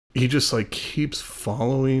he just like keeps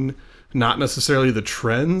following, not necessarily the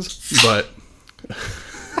trends, but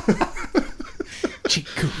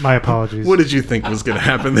my apologies. What did you think was going to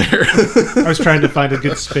happen there? I was trying to find a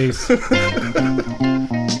good space.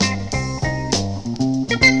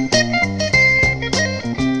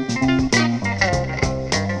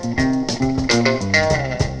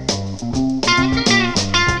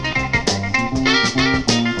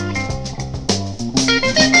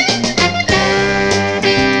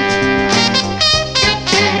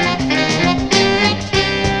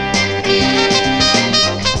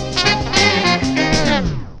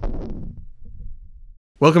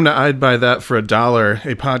 Welcome to I'd Buy That for $1,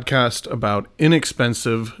 a podcast about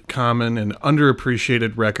inexpensive, common, and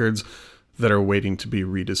underappreciated records that are waiting to be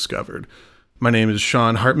rediscovered. My name is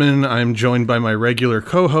Sean Hartman. I'm joined by my regular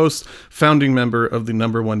co-host, founding member of the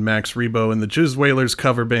number one Max Rebo and the Jizz Whalers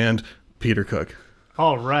cover band, Peter Cook.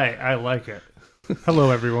 All right, I like it.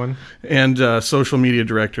 Hello, everyone. And social media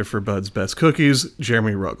director for Bud's Best Cookies,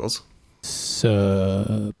 Jeremy Ruggles.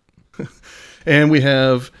 Sup? And we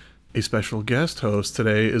have a special guest host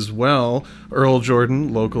today as well, Earl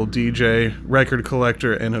Jordan, local DJ, record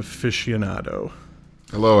collector, and aficionado.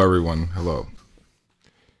 Hello, everyone. Hello.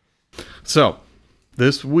 So,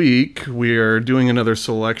 this week we are doing another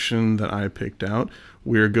selection that I picked out.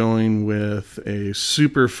 We are going with a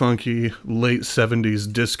super funky late 70s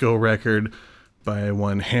disco record by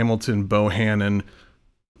one Hamilton Bohannon.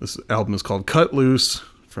 This album is called Cut Loose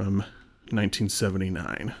from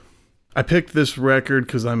 1979. I picked this record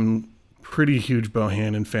because I'm a pretty huge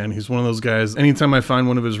Bohannon fan. He's one of those guys, anytime I find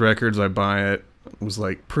one of his records, I buy it. I was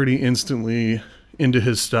like pretty instantly into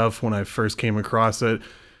his stuff when I first came across it.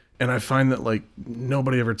 And I find that like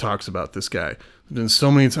nobody ever talks about this guy. There's been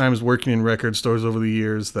so many times working in record stores over the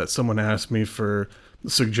years that someone asked me for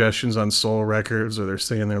suggestions on soul records, or they're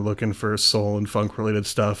saying they're looking for soul and funk related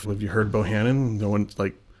stuff. Have you heard Bohannon? No one,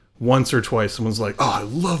 like, once or twice someone's like, oh, I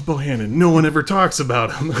love Bohannon. No one ever talks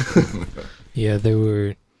about him. Yeah, there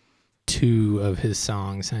were 2 of his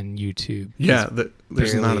songs on YouTube. Yeah,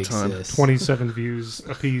 there's not a ton. Exists. 27 views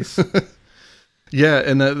a piece. Yeah,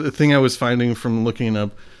 and the thing I was finding from looking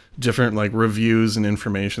up different like reviews and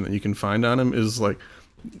information that you can find on him is like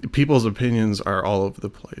people's opinions are all over the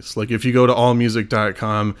place. Like if you go to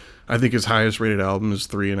allmusic.com, I think his highest rated album is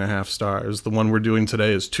 3.5 stars. The one we're doing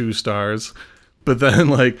today is 2 stars. But then,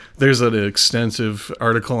 like, there's an extensive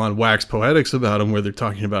article on Wax Poetics about him where they're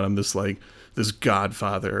talking about him this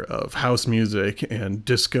godfather of house music and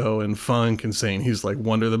disco and funk, and saying he's like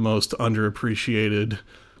one of the most underappreciated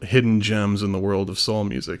hidden gems in the world of soul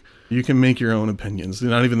music. You can make your own opinions.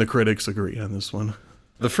 Not even the critics agree on this one.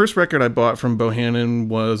 The first record I bought from Bohannon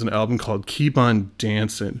was an album called Keep On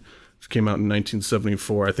Dancin', which came out in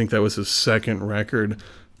 1974. I think that was his second record.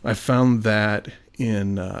 I found that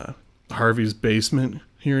in Harvey's Basement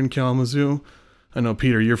here in Kalamazoo. I know,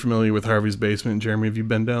 Peter, you're familiar with Harvey's Basement. Jeremy, have you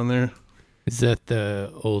been down there? Is that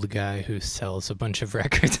the old guy who sells a bunch of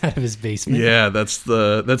records out of his basement? Yeah, that's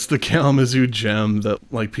the Kalamazoo gem that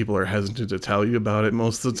like people are hesitant to tell you about it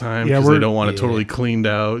most of the time because they don't want it totally cleaned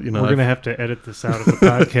out. You know, we're gonna have to edit this out of the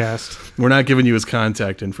podcast. We're not giving you his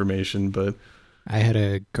contact information, but I had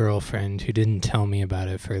a girlfriend who didn't tell me about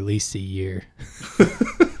it for at least a year.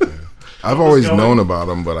 I've always known about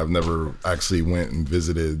him, but I've never actually went and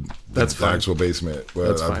visited the actual basement.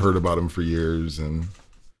 But I've heard about him for years. And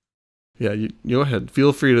yeah, you go ahead.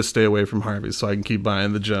 Feel free to stay away from Harvey so I can keep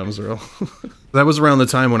buying the gems, Earl. That was around the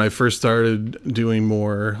time when I first started doing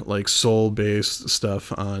more like soul-based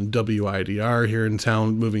stuff on WIDR here in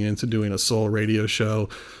town, moving into doing a soul radio show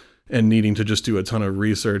and needing to just do a ton of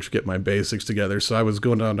research, get my basics together. So I was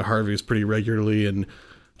going down to Harvey's pretty regularly and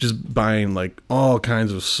just buying like all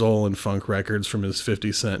kinds of soul and funk records from his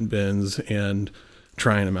 50-cent bins and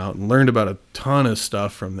trying them out, and learned about a ton of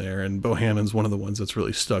stuff from there. And Bohannon's one of the ones that's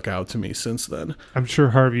really stuck out to me since then. I'm sure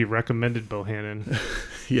Harvey recommended Bohannon.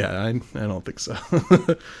 Yeah, I don't think so.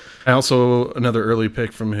 Also, another early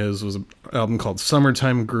pick from his was an album called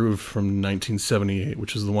Summertime Groove from 1978,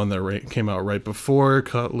 which is the one that came out right before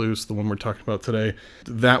Cut Loose, the one we're talking about today.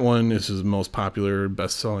 That one is his most popular,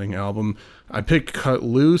 best-selling album. I picked Cut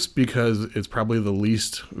Loose because it's probably the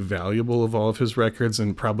least valuable of all of his records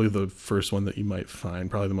and probably the first one that you might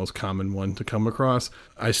find, probably the most common one to come across.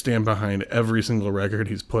 I stand behind every single record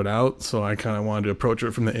he's put out, so I kind of wanted to approach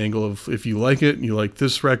it from the angle of if you like it, you like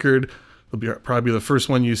this record, it'll be probably the first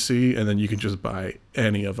one you see, and then you can just buy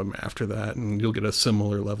any of them after that, and you'll get a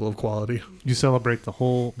similar level of quality. You celebrate the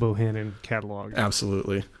whole Bohannon catalog.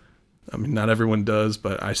 Absolutely. I mean, not everyone does,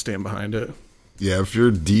 but I stand behind it. yeah, if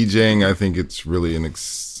you're DJing, I think it's really an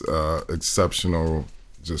exceptional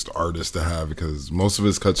just artist to have because most of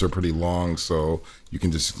his cuts are pretty long, so you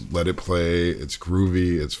can just let it play. It's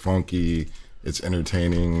groovy, it's funky, it's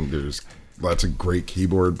entertaining. There's lots of great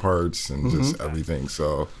keyboard parts and just everything.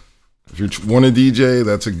 So if you want a DJ,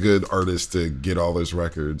 that's a good artist to get all his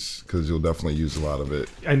records because you'll definitely use a lot of it.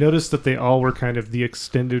 I noticed that they all were kind of the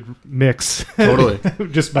extended mix. Totally.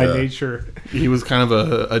 Just by nature. He was kind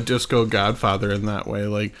of a disco godfather in that way.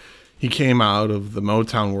 Like, he came out of the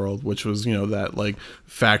Motown world, which was, that like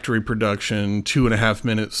factory production,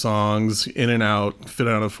 2.5-minute songs, in and out, fit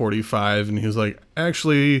on a 45. And he was like,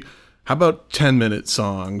 actually, how about 10-minute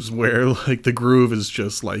songs where like the groove is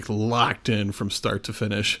just like locked in from start to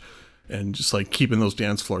finish and just like keeping those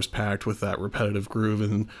dance floors packed with that repetitive groove.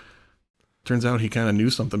 And turns out he kind of knew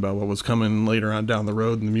something about what was coming later on down the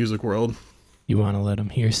road in the music world. You want to let him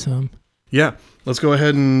hear some? Yeah, let's go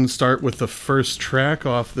ahead and start with the first track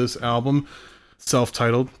off this album,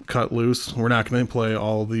 self-titled, Cut Loose. We're not going to play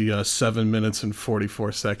all the 7 minutes and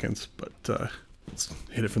 44 seconds, but let's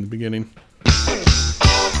hit it from the beginning.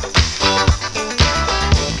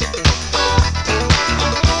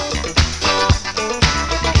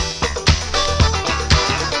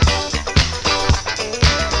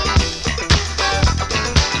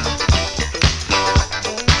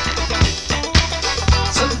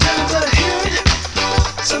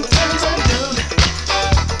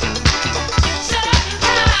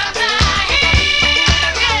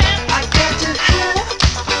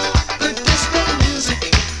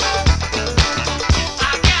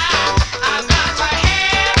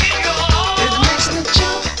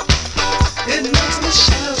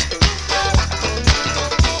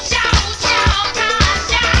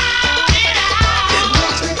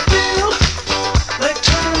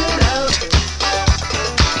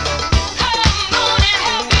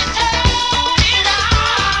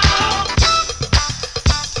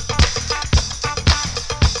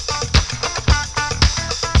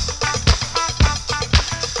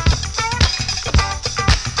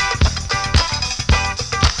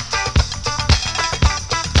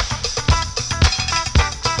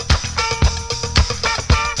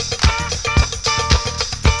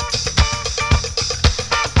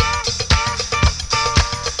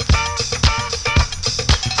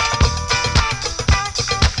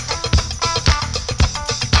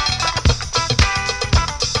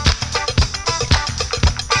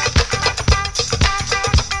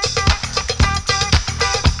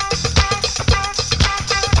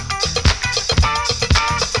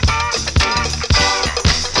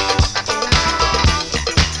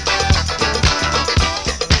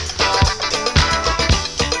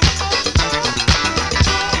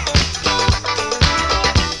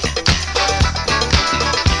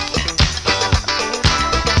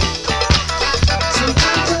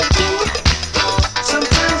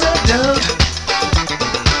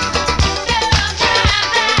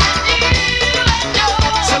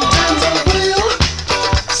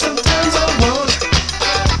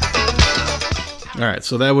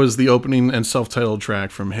 So that was the opening and self-titled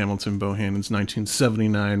track from Hamilton Bohannon's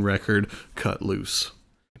 1979 record, Cut Loose.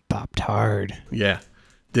 Bopped hard. Yeah.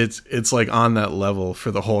 It's like on that level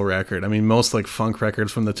for the whole record. I mean, most like funk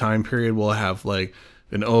records from the time period will have like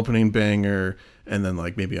an opening banger and then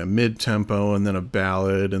like maybe a mid-tempo and then a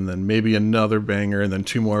ballad and then maybe another banger and then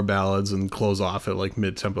 2 more ballads and close off at like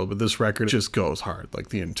mid-tempo. But this record just goes hard like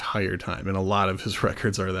the entire time. And a lot of his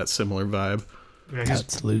records are that similar vibe. Yeah,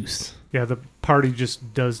 Cuts loose. Yeah, the party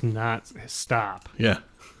just does not stop. Yeah,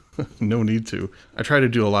 no need to. I try to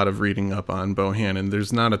do a lot of reading up on Bohannon.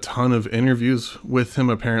 There's not a ton of interviews with him.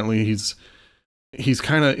 Apparently, he's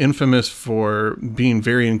kind of infamous for being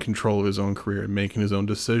very in control of his own career and making his own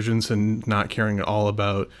decisions and not caring at all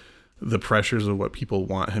about the pressures of what people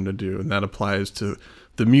want him to do. And that applies to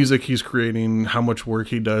the music he's creating, how much work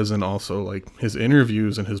he does, and also like his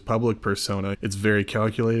interviews and his public persona. It's very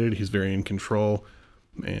calculated. He's very in control.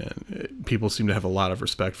 And people seem to have a lot of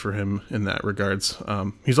respect for him in that regards.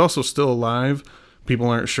 He's also still alive. People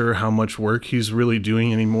aren't sure how much work he's really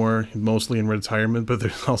doing anymore, mostly in retirement, but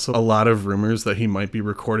there's also a lot of rumors that he might be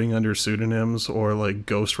recording under pseudonyms or like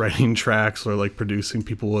ghostwriting tracks or like producing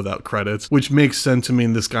people without credits, which makes sense to me.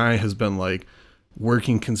 And this guy has been like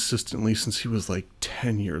working consistently since he was like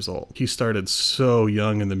 10 years old. He started so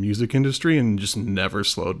young in the music industry and just never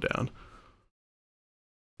slowed down.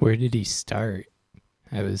 Where did he start?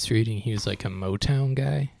 I was reading he was like a Motown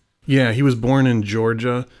guy. Yeah, he was born in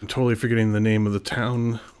Georgia. I'm totally forgetting the name of the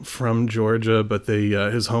town from Georgia, but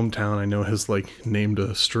his hometown, I know, has like named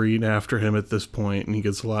a street after him at this point, and he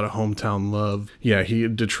gets a lot of hometown love. Yeah,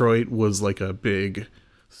 Detroit was like a big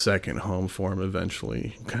second home for him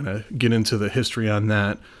eventually. Kind of get into the history on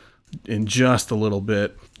that. in just a little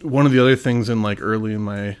bit. One of the other things in like early in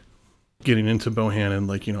my getting into Bohannon,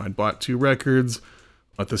 like, you know, I'd bought 2 records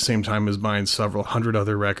at the same time as buying several hundred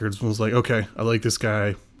other records, and was like, okay, I like this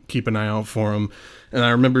guy, keep an eye out for him. And I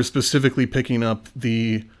remember specifically picking up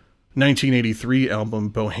the 1983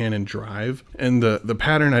 album Bohannon Drive, and the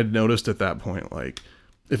pattern I'd noticed at that point, like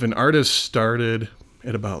if an artist started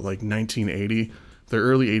at about like 1980, their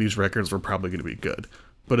early 80s records were probably going to be good.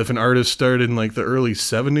 But if an artist started in like the early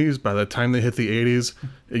 70s, by the time they hit the 80s,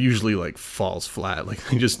 it usually like falls flat. Like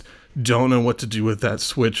they just don't know what to do with that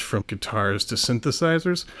switch from guitars to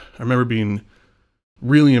synthesizers. I remember being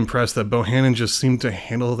really impressed that Bohannon just seemed to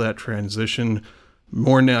handle that transition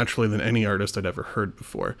more naturally than any artist I'd ever heard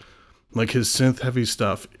before. Like his synth heavy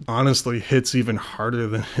stuff honestly hits even harder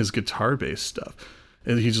than his guitar based stuff.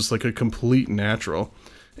 And he's just like a complete natural.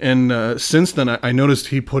 And since then, I noticed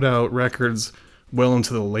he put out records well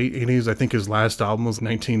into the late 80s. I think his last album was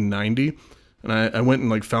 1990. And I went and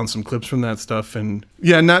like found some clips from that stuff. And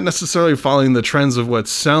yeah, not necessarily following the trends of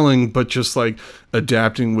what's selling, but just like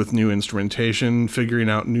adapting with new instrumentation, figuring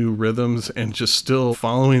out new rhythms, and just still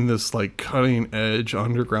following this like cutting edge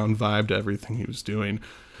underground vibe to everything he was doing.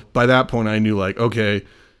 By that point, I knew like, okay,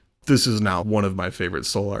 this is now one of my favorite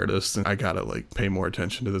soul artists, and I gotta like pay more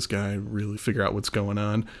attention to this guy, really figure out what's going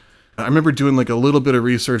on. I remember doing like a little bit of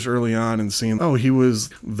research early on and seeing, oh, he was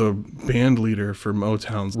the band leader for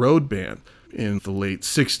Motown's road band in the late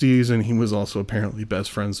 60s, and he was also apparently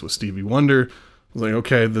best friends with Stevie Wonder. I was like,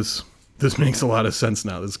 okay, this makes a lot of sense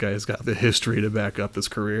now. This guy's got the history to back up this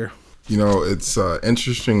career. You know, it's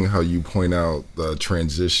interesting how you point out the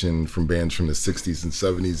transition from bands from the 60s and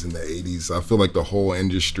 70s and the 80s. I feel like the whole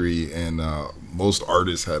industry and most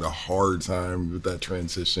artists had a hard time with that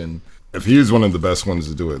transition. If he is one of the best ones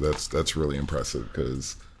to do it, that's really impressive,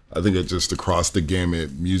 because I think it just across the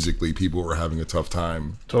gamut musically, people were having a tough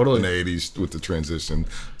time Totally. in the 80s with the transition,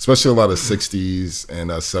 especially a lot of 60s and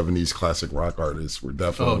 70s classic rock artists were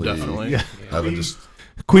definitely having just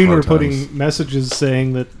Queen were hard putting times. messages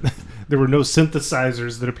saying that there were no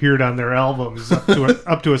synthesizers that appeared on their albums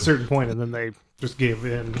up to a certain point, and then they just gave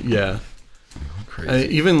in. Yeah.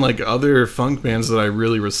 Crazy. Even like other funk bands that I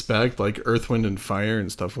really respect, like Earth, Wind and Fire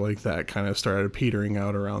and stuff like that, kind of started petering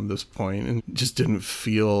out around this point and just didn't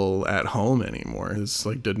feel at home anymore. It's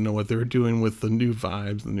like didn't know what they were doing with the new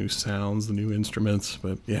vibes, the new sounds, the new instruments.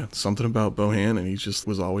 But yeah, something about Bohannon, he just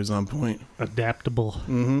was always on point. Adaptable.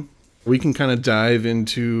 Mm-hmm. We can kind of dive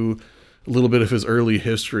into a little bit of his early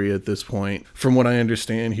history at this point. From what I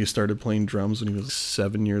understand, he started playing drums when he was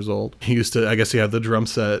 7 years old. He used to, I guess he had the drum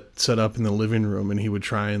set up in the living room, and he would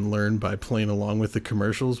try and learn by playing along with the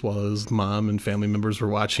commercials while his mom and family members were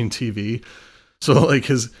watching TV. So like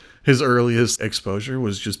his earliest exposure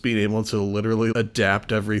was just being able to literally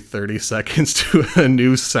adapt every 30 seconds to a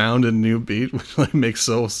new sound and new beat, which like makes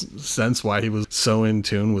so sense why he was so in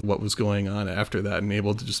tune with what was going on after that and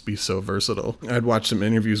able to just be so versatile. I'd watched some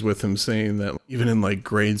interviews with him saying that even in like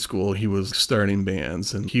grade school, he was starting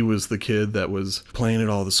bands, and he was the kid that was playing at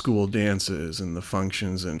all the school dances and the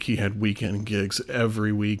functions, and he had weekend gigs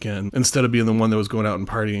every weekend. Instead of being the one that was going out and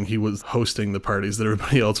partying, he was hosting the parties that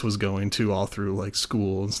everybody else was going to all through like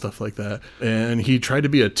school and stuff like that. And he tried to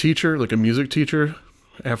be a teacher, like a music teacher,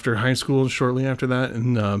 after high school, shortly after that,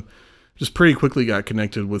 and just pretty quickly got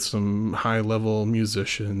connected with some high-level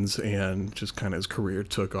musicians, and just kind of his career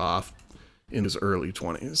took off in his early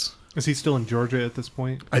 20s. Is he still in Georgia at this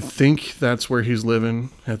point? I think that's where he's living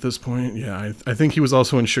at this point. Yeah, I think he was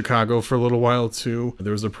also in Chicago for a little while too.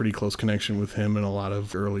 There was a pretty close connection with him and a lot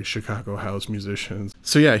of early Chicago house musicians.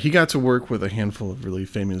 So yeah, he got to work with a handful of really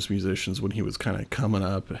famous musicians when he was kind of coming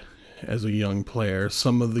up as a young player.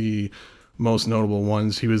 Some of the most notable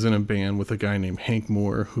ones, he was in a band with a guy named Hank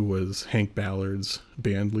Moore, who was Hank Ballard's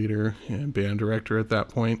band leader and band director at that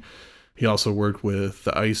point. He also worked with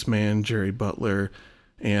the Iceman, Jerry Butler,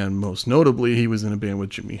 and most notably, he was in a band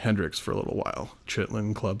with Jimi Hendrix for a little while,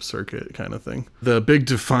 Chitlin Club Circuit kind of thing. The big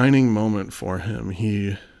defining moment for him,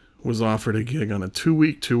 he was offered a gig on a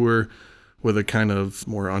 2-week tour with a kind of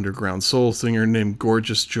more underground soul singer named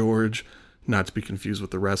Gorgeous George, not to be confused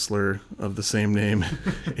with the wrestler of the same name.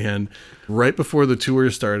 And right before the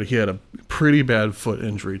tour started, he had a pretty bad foot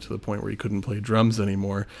injury to the point where he couldn't play drums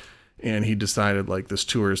anymore. And he decided, like, this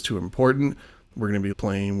tour is too important. We're going to be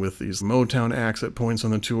playing with these Motown acts at points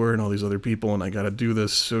on the tour and all these other people, and I got to do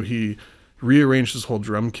this. So he rearranged his whole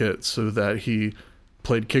drum kit so that he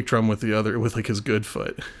played kick drum with like his good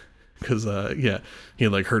foot. because he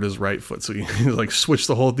like hurt his right foot, so he like switched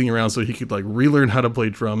the whole thing around so he could like relearn how to play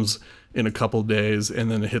drums in a couple days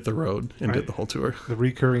and then hit the road and did the whole tour. The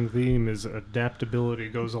recurring theme is adaptability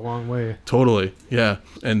goes a long way. Totally, yeah,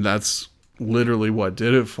 and that's literally what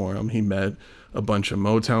did it for him. He met a bunch of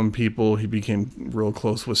Motown people. He became real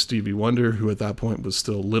close with Stevie Wonder, who at that point was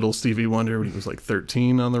still little Stevie Wonder when he was like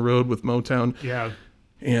 13 on the road with Motown. Yeah.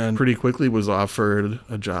 And pretty quickly was offered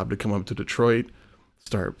a job to come up to Detroit,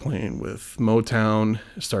 start playing with Motown,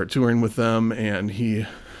 start touring with them, and he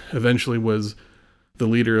eventually was the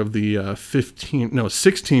leader of the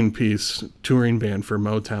 16-piece touring band for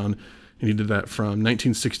Motown, and he did that from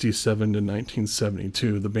 1967 to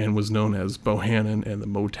 1972. The band was known as Bohannon and the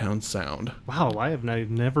Motown Sound. Wow, I've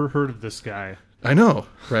never heard of this guy. I know,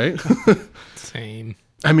 right? Same.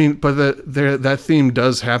 I mean, but that theme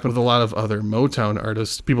does happen with a lot of other Motown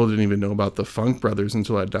artists. People didn't even know about the Funk Brothers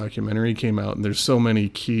until that documentary came out. And there's so many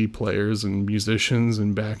key players and musicians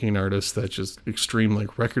and backing artists that just extreme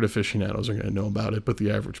like record aficionados are going to know about it. But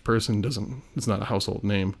the average person doesn't. It's not a household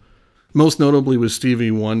name. Most notably was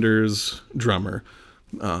Stevie Wonder's drummer.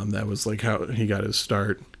 That was like how he got his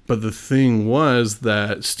start. But the thing was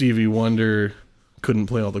that Stevie Wonder couldn't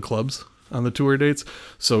play all the clubs on the tour dates.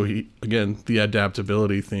 So he, again, the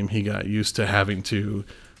adaptability theme, he got used to having to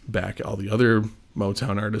back all the other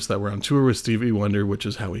Motown artists that were on tour with Stevie Wonder, which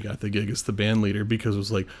is how he got the gig as the band leader, because it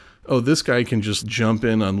was like, oh, this guy can just jump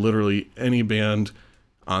in on literally any band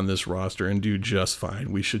on this roster and do just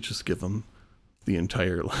fine. We should just give him the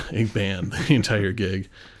entire band, the entire gig.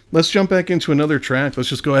 Let's jump back into another track. Let's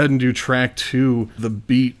just go ahead and do track 2, The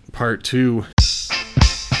Beat, part 2.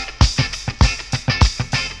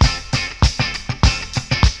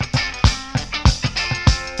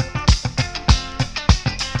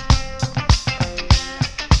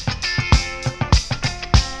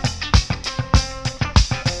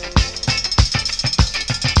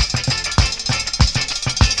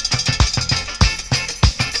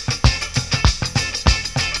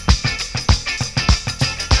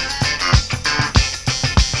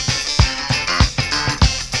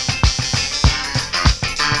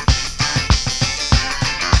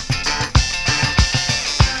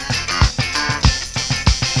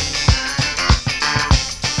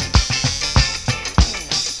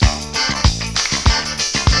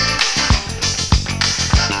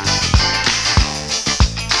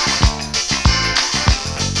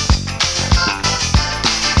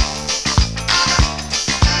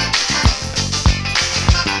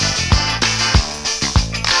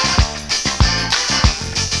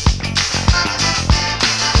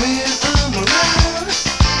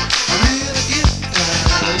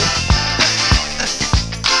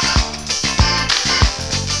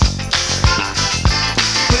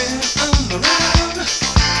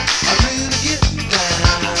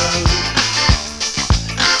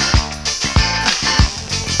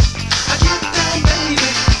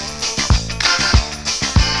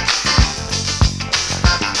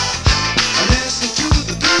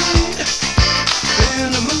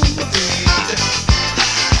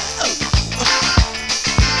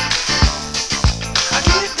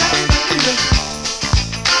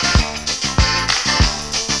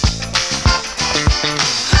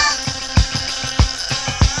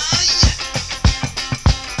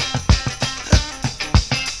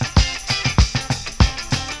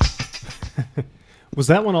 Was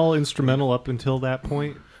that one all instrumental up until that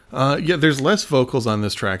point? Yeah, there's less vocals on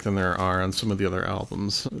this track than there are on some of the other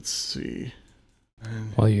albums. Let's see.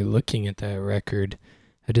 While you're looking at that record,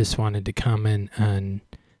 I just wanted to comment on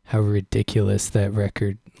how ridiculous that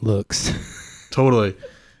record looks. Totally.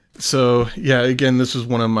 So, yeah, again, this is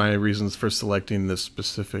one of my reasons for selecting this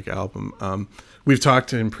specific album. We've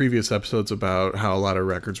talked in previous episodes about how a lot of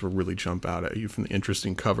records will really jump out at you from the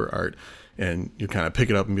interesting cover art, and you kind of pick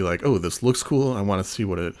it up and be like, oh, this looks cool. I want to see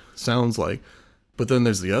what it sounds like. But then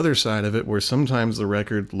there's the other side of it where sometimes the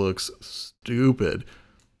record looks stupid,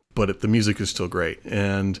 but the music is still great.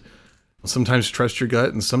 And sometimes trust your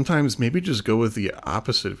gut, and sometimes maybe just go with the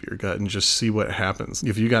opposite of your gut and just see what happens.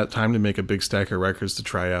 If you got time to make a big stack of records to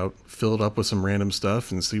try out, fill it up with some random stuff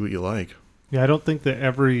and see what you like. Yeah, I don't think that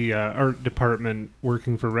every art department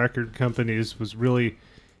working for record companies was really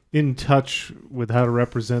in touch with how to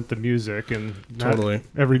represent the music, and not Totally.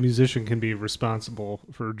 every musician can be responsible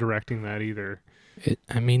for directing that either. It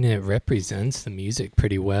represents the music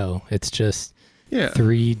pretty well. It's just Yeah.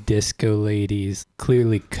 3 disco ladies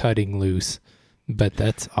clearly cutting loose, but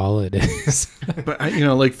that's all it is. But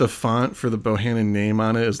like the font for the Bohannon name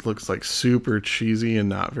on it looks like super cheesy and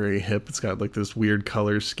not very hip. It's got like this weird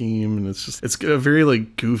color scheme, and it's a very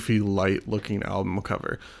like goofy, light looking album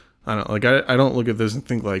cover. I don't look at this and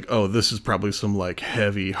think like, oh, this is probably some like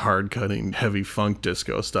heavy, hard cutting, heavy funk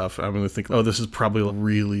disco stuff. I'm going to think, oh, this is probably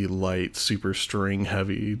really light, super string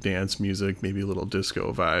heavy dance music, maybe a little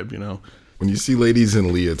disco vibe, you know? When you see ladies in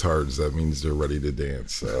leotards, that means they're ready to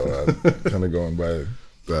dance. So I'm kind of going by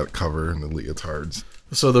that cover and the leotards.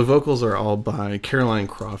 So the vocals are all by Caroline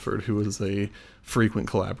Crawford, who was a frequent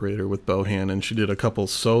collaborator with Bohannon. She did a couple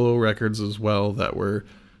solo records as well that were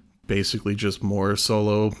basically just more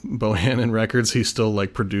solo Bohannon records. He still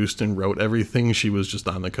like produced and wrote everything. She was just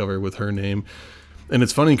on the cover with her name. And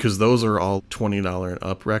it's funny because those are all $20 and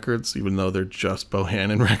up records, even though they're just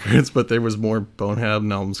Bohannon records. But there was more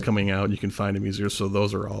Bohannon albums coming out. You can find them easier. So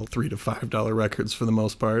those are all $3 to $5 records for the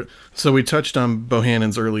most part. So we touched on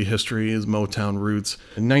Bohannon's early history, his Motown roots.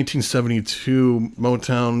 In 1972,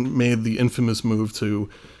 Motown made the infamous move to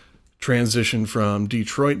transition from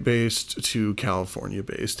Detroit-based to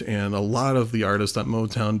California-based. And a lot of the artists at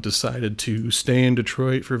Motown decided to stay in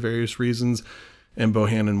Detroit for various reasons. And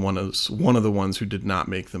Bohannon was one of the ones who did not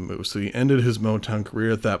make the move. So he ended his Motown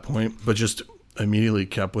career at that point, but just immediately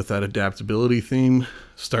kept with that adaptability theme,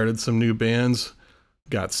 started some new bands,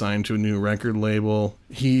 got signed to a new record label.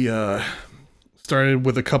 He started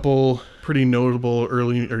with a couple pretty notable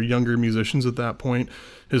early or younger musicians at that point.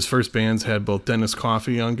 His first bands had both Dennis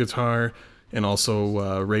Coffey on guitar and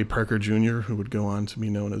also Ray Parker Jr., who would go on to be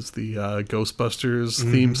known as the Ghostbusters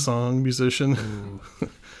theme song musician.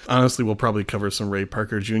 Honestly, we'll probably cover some Ray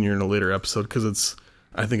Parker Jr. in a later episode because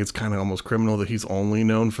I think it's kind of almost criminal that he's only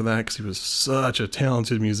known for that because he was such a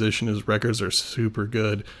talented musician. His records are super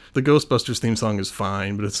good. The Ghostbusters theme song is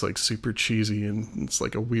fine, but it's like super cheesy and it's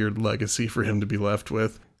like a weird legacy for him to be left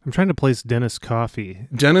with. I'm trying to place Dennis Coffey.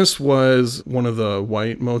 Dennis was one of the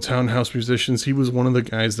white Motown house musicians. He was one of the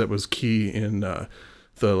guys that was key in the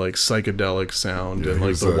like psychedelic sound and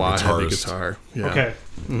like the wah heavy guitar. Yeah. Okay.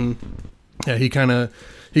 Mm-hmm. Yeah,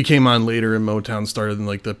 he came on later in Motown, started in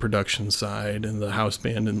like the production side and the house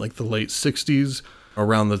band in like the late 60s,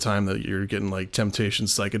 around the time that you're getting like Temptation,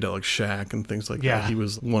 Psychedelic Shack and things like that. He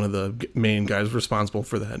was one of the main guys responsible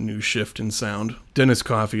for that new shift in sound. Dennis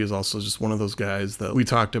Coffey is also just one of those guys that we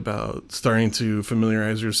talked about starting to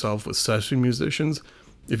familiarize yourself with session musicians.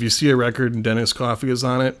 If you see a record and Dennis Coffey is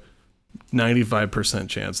on it, 95%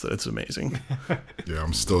 chance that it's amazing. Yeah,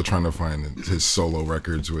 I'm still trying to find his solo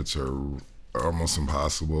records, which are almost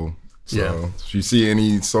impossible. So if you see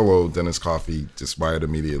any solo Dennis Coffey, just buy it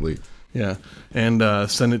immediately. Yeah, and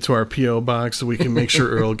send it to our P.O. box so we can make sure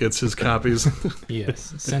Earl gets his copies.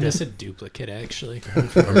 Yes, send us a duplicate, actually.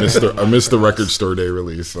 I missed the record store day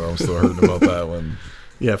release, so I'm still hurting about that one.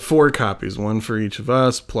 Yeah, 4 copies, one for each of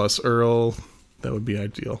us, plus Earl. That would be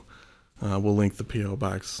ideal. We'll link the P.O.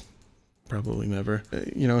 box. Probably never.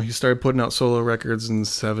 He started putting out solo records in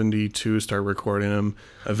 72, started recording them,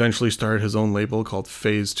 eventually started his own label called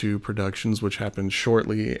Phase 2 Productions, which happened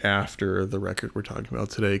shortly after the record we're talking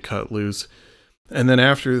about today, Cut Loose. And then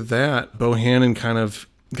after that, Bohannon kind of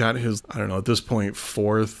got his, at this point,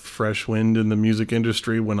 4th fresh wind in the music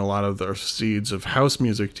industry when a lot of the seeds of house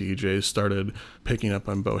music DJs started picking up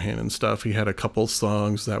on Bohannon stuff. He had a couple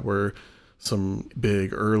songs that were some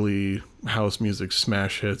big early house music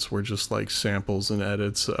smash hits, were just like samples and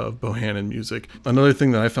edits of Bohannon music. Another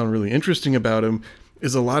thing that I found really interesting about him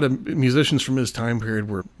is a lot of musicians from his time period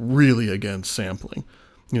were really against sampling.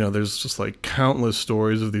 There's just like countless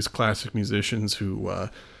stories of these classic musicians who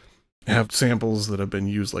have samples that have been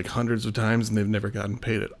used like hundreds of times and they've never gotten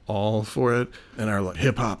paid at all for it and are like,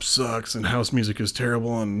 hip hop sucks and house music is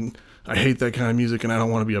terrible and I hate that kind of music and I don't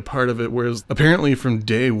want to be a part of it. Whereas apparently from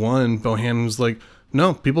day one, Bohannon was like,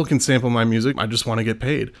 no, people can sample my music. I just want to get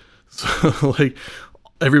paid. So like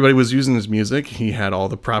everybody was using his music. He had all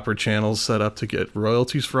the proper channels set up to get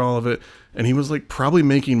royalties for all of it. And he was like probably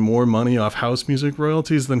making more money off house music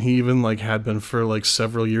royalties than he even like had been for like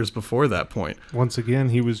several years before that point. Once again,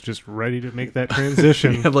 he was just ready to make that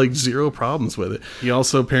transition. He had like 0 problems with it. He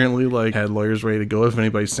also apparently like had lawyers ready to go if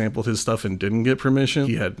anybody sampled his stuff and didn't get permission.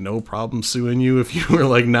 He had no problem suing you if you were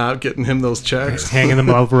like not getting him those checks. Hanging them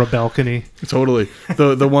over a balcony. Totally.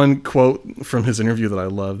 The one quote from his interview that I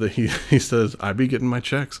love that he says, "I be getting my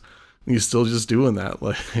checks." And he's still just doing that.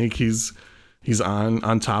 Like he's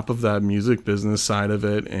on top of that music business side of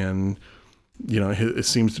it, and it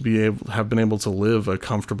seems to have been able to live a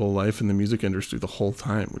comfortable life in the music industry the whole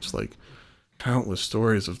time, which is like countless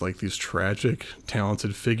stories of like these tragic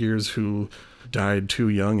talented figures who died too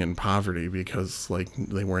young in poverty because like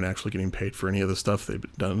they weren't actually getting paid for any of the stuff they'd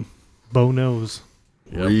done. Bo knows.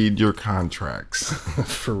 Yep. Read your contracts.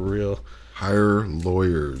 For real. Hire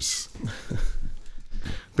lawyers.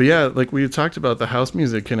 But yeah, like we talked about the house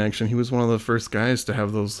music connection, he was one of the first guys to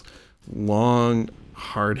have those long,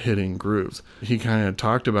 hard-hitting grooves. He kind of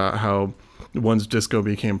talked about how once disco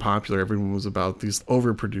became popular, everyone was about these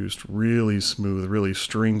overproduced, really smooth, really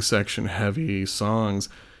string section heavy songs.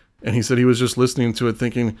 And he said he was just listening to it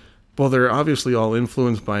thinking, well, they're obviously all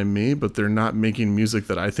influenced by me, but they're not making music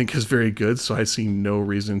that I think is very good, so I see no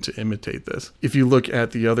reason to imitate this. If you look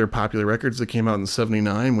at the other popular records that came out in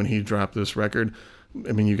 79 when he dropped this record,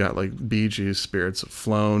 I mean, you got like Bee Gees' Spirits Have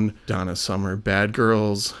Flown, Donna Summer, Bad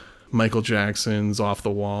Girls, Michael Jackson's Off the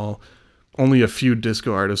Wall. Only a few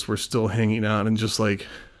disco artists were still hanging out and just like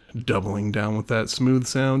doubling down with that smooth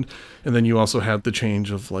sound. And then you also had the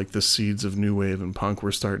change of like the seeds of new wave and punk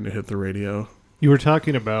were starting to hit the radio. You were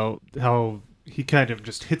talking about how he kind of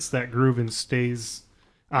just hits that groove and stays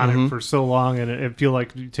on it for so long, and I feel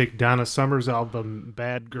like you take Donna Summer's album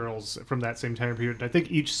Bad Girls from that same time period. I think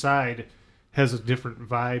each side has a different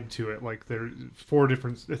vibe to it. Like there's 4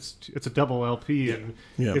 different. It's a double LP, and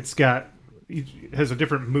it's got it has a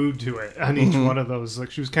different mood to it on each one of those. Like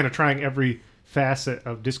she was kind of trying every facet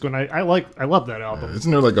of disco, and I love that album. Yeah, isn't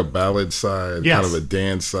there like a ballad side, Yes. kind of a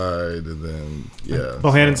dance side, and then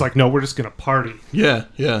Bohannon's like, no, we're just gonna party. Yeah.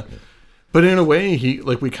 But in a way, he,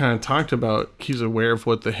 like we kind of talked about, he's aware of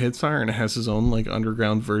what the hits are and has his own like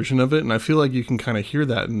underground version of it. And I feel like you can kind of hear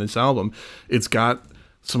that in this album. It's got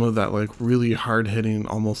some of that like really hard hitting,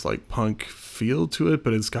 almost like punk feel to it,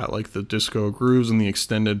 but it's got like the disco grooves and the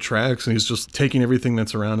extended tracks. And he's just taking everything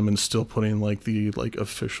that's around him and still putting like the like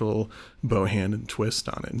official Bohannon twist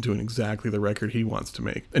on it and doing exactly the record he wants to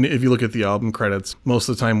make. And if you look at the album credits, most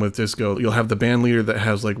of the time with disco, you'll have the band leader that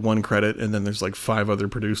has like 1 credit and then there's like 5 other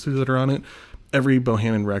producers that are on it. Every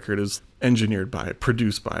Bohannon record is engineered by,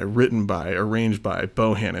 produced by, written by, arranged by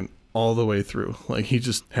Bohannon all the way through. Like he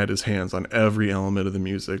just had his hands on every element of the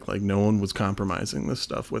music. Like no one was compromising this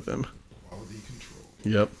stuff with him. quality control.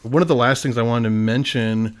 Yep. One of the last things I wanted to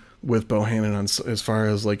mention with Bohannon on, as far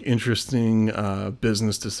as like interesting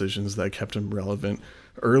business decisions that kept him relevant,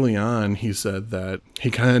 early on he said that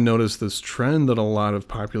he kind of noticed this trend that a lot of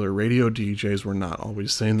popular radio DJs were not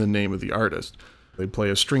always saying the name of the artist. They'd play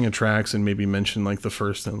a string of tracks and maybe mention like the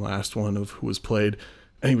first and last one of who was played.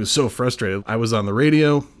 And he was so frustrated. I was on the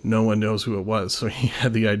radio, no one knows who it was. So he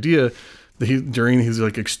had the idea that during his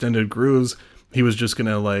like extended grooves, he was just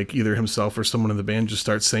gonna like either himself or someone in the band just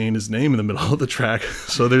start saying his name in the middle of the track.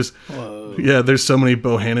 So there's so many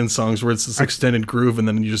Bohannon songs where it's this extended groove and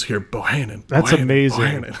then you just hear Bohannon. That's Bohannon, amazing.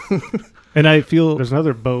 Bohannon. And I feel there's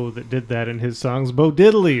another Bo that did that in his songs, Bo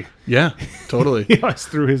Diddley. Yeah, totally. He always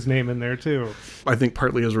threw his name in there too. I think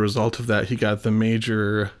partly as a result of that, he got the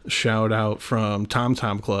major shout out from Tom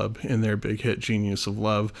Tom Club in their big hit Genius of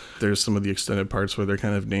Love. There's some of the extended parts where they're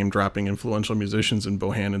kind of name dropping influential musicians, and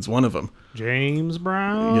Bohannon's one of them. James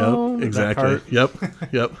Brown. Yep, exactly. Yep.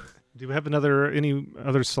 Do you have any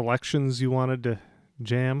other selections you wanted to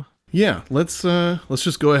jam? Yeah, let's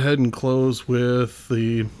just go ahead and close with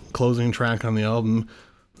the closing track on the album.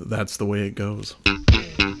 That's the Way It Goes.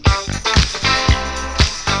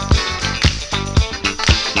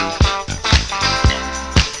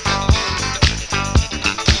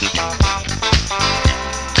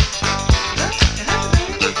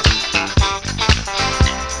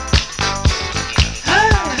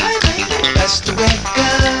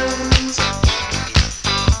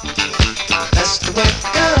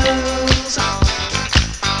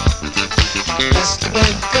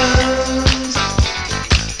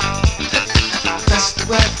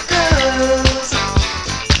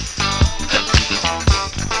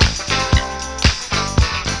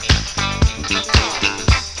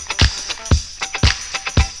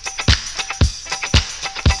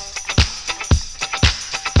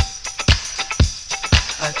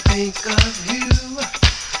 Think of you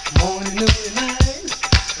morning, noon, and night,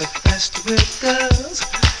 but that's the way it goes,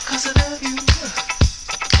 'cause I love you.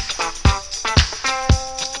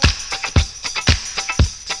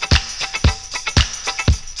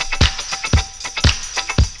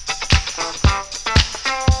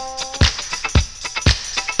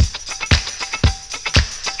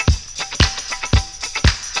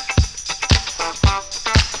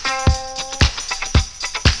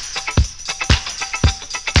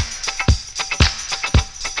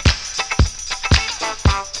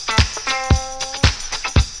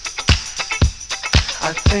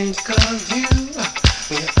 I think of you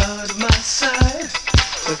when you're out of my sight,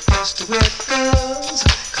 but that's the way it goes,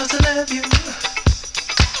 'cause I love you.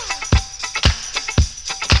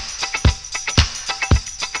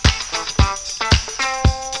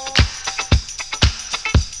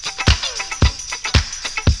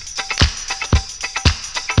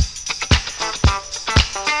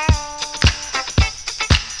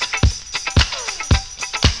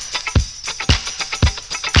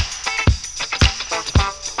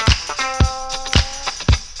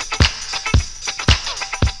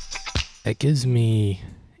 That gives me,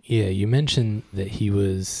 yeah, you mentioned that he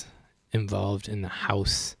was involved in the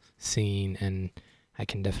house scene, and I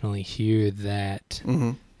can definitely hear that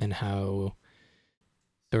Mm-hmm. and how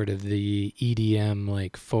sort of the EDM,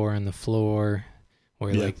 like 4 on the floor,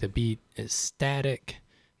 where Yeah. like the beat is static,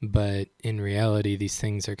 but in reality, these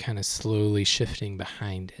things are kind of slowly shifting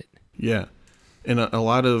behind it. Yeah. And a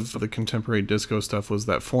lot of the contemporary disco stuff was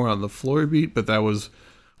that 4 on the floor beat, but that was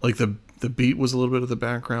like the beat was a little bit of the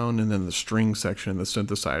background, and then the string section, the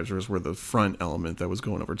synthesizers were the front element that was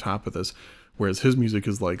going over top of this. Whereas his music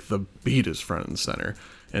is like the beat is front and center,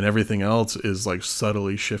 and everything else is like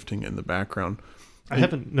subtly shifting in the background. I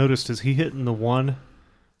haven't noticed, is he hitting the 1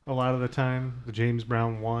 a lot of the time? The James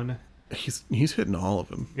Brown 1? He's hitting all of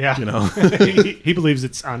them. Yeah. You know, he believes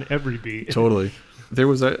it's on every beat. totally. There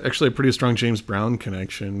was actually a pretty strong James Brown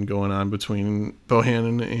connection going on between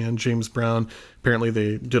Bohannon and James Brown. Apparently,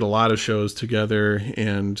 they did a lot of shows together,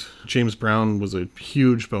 and James Brown was a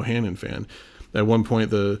huge Bohannon fan. At one point,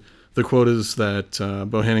 the quote is that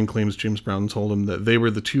Bohannon claims James Brown told him that they were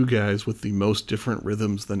the 2 guys with the most different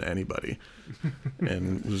rhythms than anybody.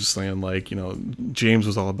 And was just saying, like, you know, James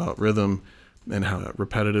was all about rhythm and how that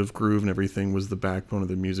repetitive groove and everything was the backbone of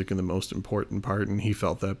the music and the most important part. And he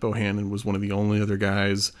felt that Bohannon was one of the only other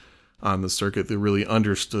guys on the circuit that really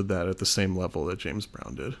understood that at the same level that James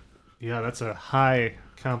Brown did. Yeah, that's a high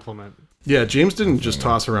compliment. Yeah, James didn't just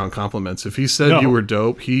toss around compliments. If he said No. you were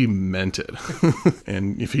dope, he meant it.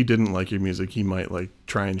 And if he didn't like your music, he might like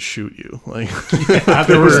try and shoot you. Like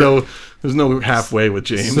there's no halfway with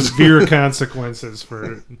James. Severe consequences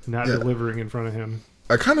for not delivering in front of him.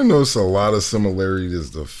 I kind of noticed a lot of similarities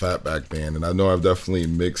to Fatback Band, and I know I've definitely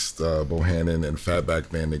mixed Bohannon and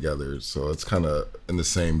Fatback Band together, so it's kind of in the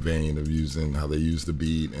same vein of using how they use the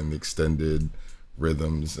beat and the extended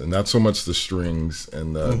rhythms, and not so much the strings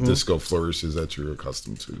and the disco flourishes that you're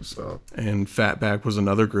accustomed to. So, And Fatback was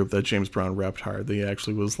another group that James Brown repped hard. They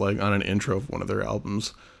actually was like on an intro of one of their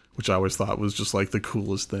albums, which I always thought was just like the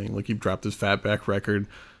coolest thing. Like he dropped his Fatback record,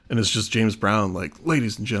 and it's just James Brown, like,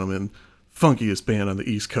 ladies and gentlemen, funkiest band on the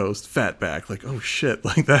East Coast, Fatback. Like, oh shit,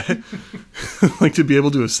 like that. Like to be able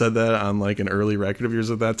to have said that on like an early record of yours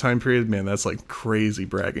at that time period, man, that's like crazy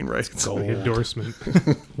bragging rights. Like endorsement.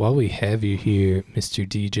 While we have you here, Mr.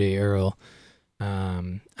 DJ Earl,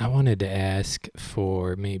 I wanted to ask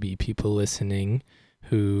for maybe people listening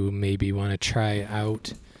who maybe want to try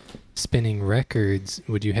out spinning records.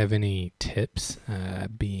 Would you have any tips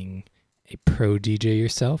being a pro DJ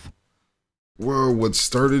yourself? well, what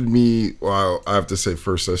started me, well, I have to say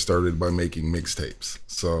first I started by making mixtapes.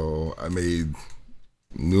 So I made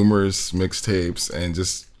numerous mixtapes and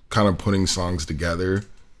just kind of putting songs together,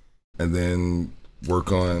 and then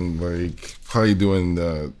work on like probably doing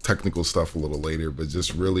the technical stuff a little later, but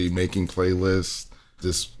just really making playlists,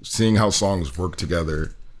 just seeing how songs work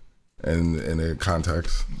together and in a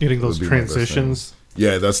context. Getting those would be my best thing. transitions.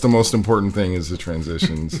 Yeah, that's the most important thing is the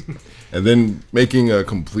transitions. And then making a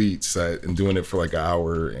complete set and doing it for like an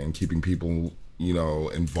hour and keeping people, you know,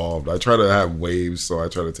 involved. I try to have waves, so I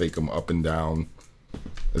try to take them up and down.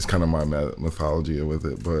 It's kind of my mythology with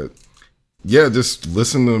it. But yeah, just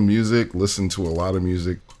listen to music, listen to a lot of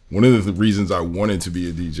music. One of the reasons I wanted to be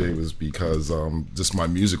a DJ was because just my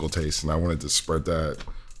musical taste, and I wanted to spread that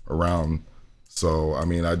around. So, I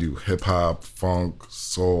mean, I do hip hop, funk,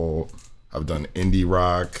 soul. I've done indie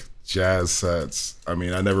rock, jazz sets. I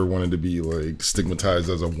mean, I never wanted to be like stigmatized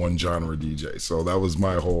as a one genre DJ. So that was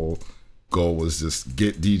my whole goal, was just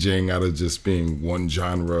get DJing out of just being one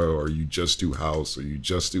genre, or you just do house, or you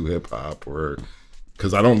just do hip hop, or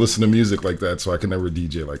because I don't listen to music like that, so I can never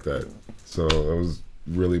DJ like that. So that was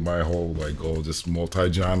really my whole like goal, just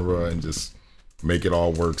multi-genre and just make it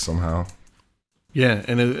all work somehow. Yeah,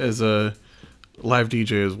 and as a live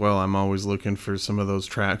DJ as well, I'm always looking for some of those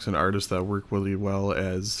tracks and artists that work really well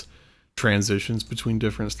as transitions between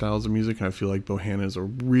different styles of music, and I feel like Bohannon is a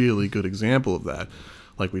really good example of that.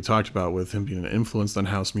 Like we talked about with him being an influence on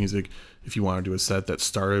house music, if you want to do a set that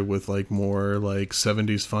started with like more like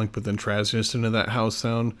 70s funk but then transitioned into that house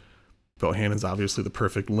sound, Bohannon's obviously the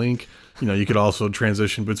perfect link. You know, you could also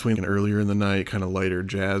transition between an earlier in the night kind of lighter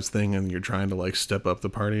jazz thing and you're trying to like step up the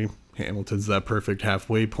party. Hamilton's that perfect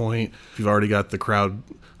halfway point. If you've already got the crowd,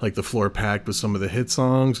 like the floor packed with some of the hit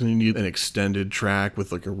songs, and you need an extended track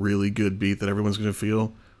with like a really good beat that everyone's going to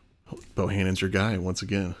feel, Bohannon's your guy once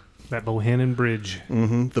again. That Bohannon Bridge.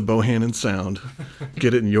 The Bohannon sound.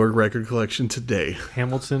 Get it in your record collection today.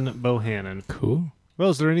 Hamilton Bohannon. Cool. Well,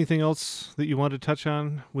 is there anything else that you want to touch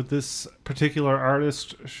on with this particular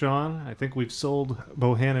artist, Sean? I think we've sold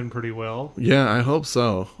Bohannon pretty well. Yeah, I hope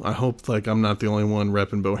so. I hope like I'm not the only one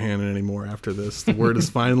repping Bohannon anymore after this. The word is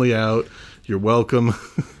finally out. You're welcome.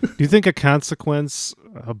 Do you think a consequence,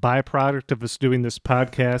 a byproduct of us doing this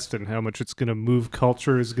podcast and how much it's going to move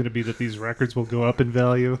culture is going to be that these records will go up in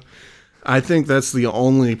value? I think that's the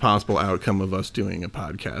only possible outcome of us doing a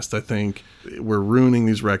podcast. I think we're ruining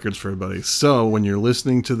these records for everybody. So when you're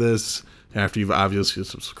listening to this, after you've obviously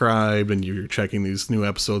subscribed and you're checking these new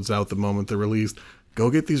episodes out the moment they're released,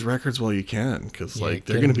 go get these records while you can, because Yeah, like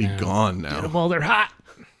they're get going to be 'em now. gone now. Well, they're hot.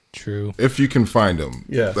 True. If you can find them,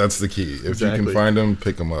 Yeah. that's the key. If you Exactly. can find them,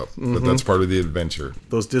 pick them up. But that's part of the adventure.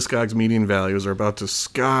 Those Discogs median values are about to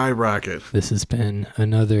skyrocket. This has been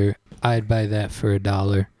another I'd Buy That for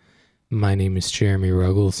 $1. My name is Jeremy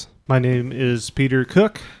Ruggles. My name is Peter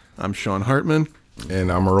Cook. I'm Sean Hartman.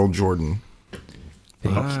 And I'm Earl Jordan.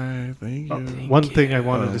 Bye. Thank you. One thing I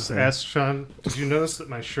wanted to ask, Sean, did you notice that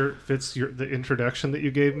my shirt fits the introduction that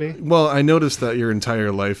you gave me? Well, I noticed that your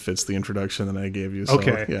entire life fits the introduction that I gave you. So,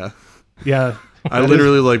 Okay. Yeah. Yeah. I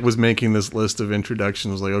literally like was making this list of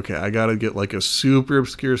introductions. Like, okay, I got to get like a super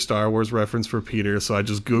obscure Star Wars reference for Peter. So I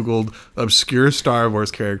just Googled obscure Star Wars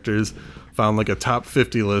characters, found like a top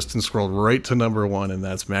 50 list, and scrolled right to number 1, and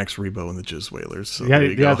that's Max Rebo and the Jizz Whalers. So Yeah, there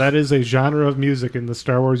you yeah, go. that is a genre of music in the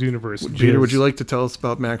Star Wars universe. Peter, would Jizz. you like to tell us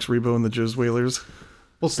about Max Rebo and the Jizz Whalers?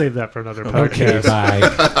 We'll save that for another Okay, podcast.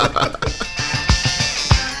 bye.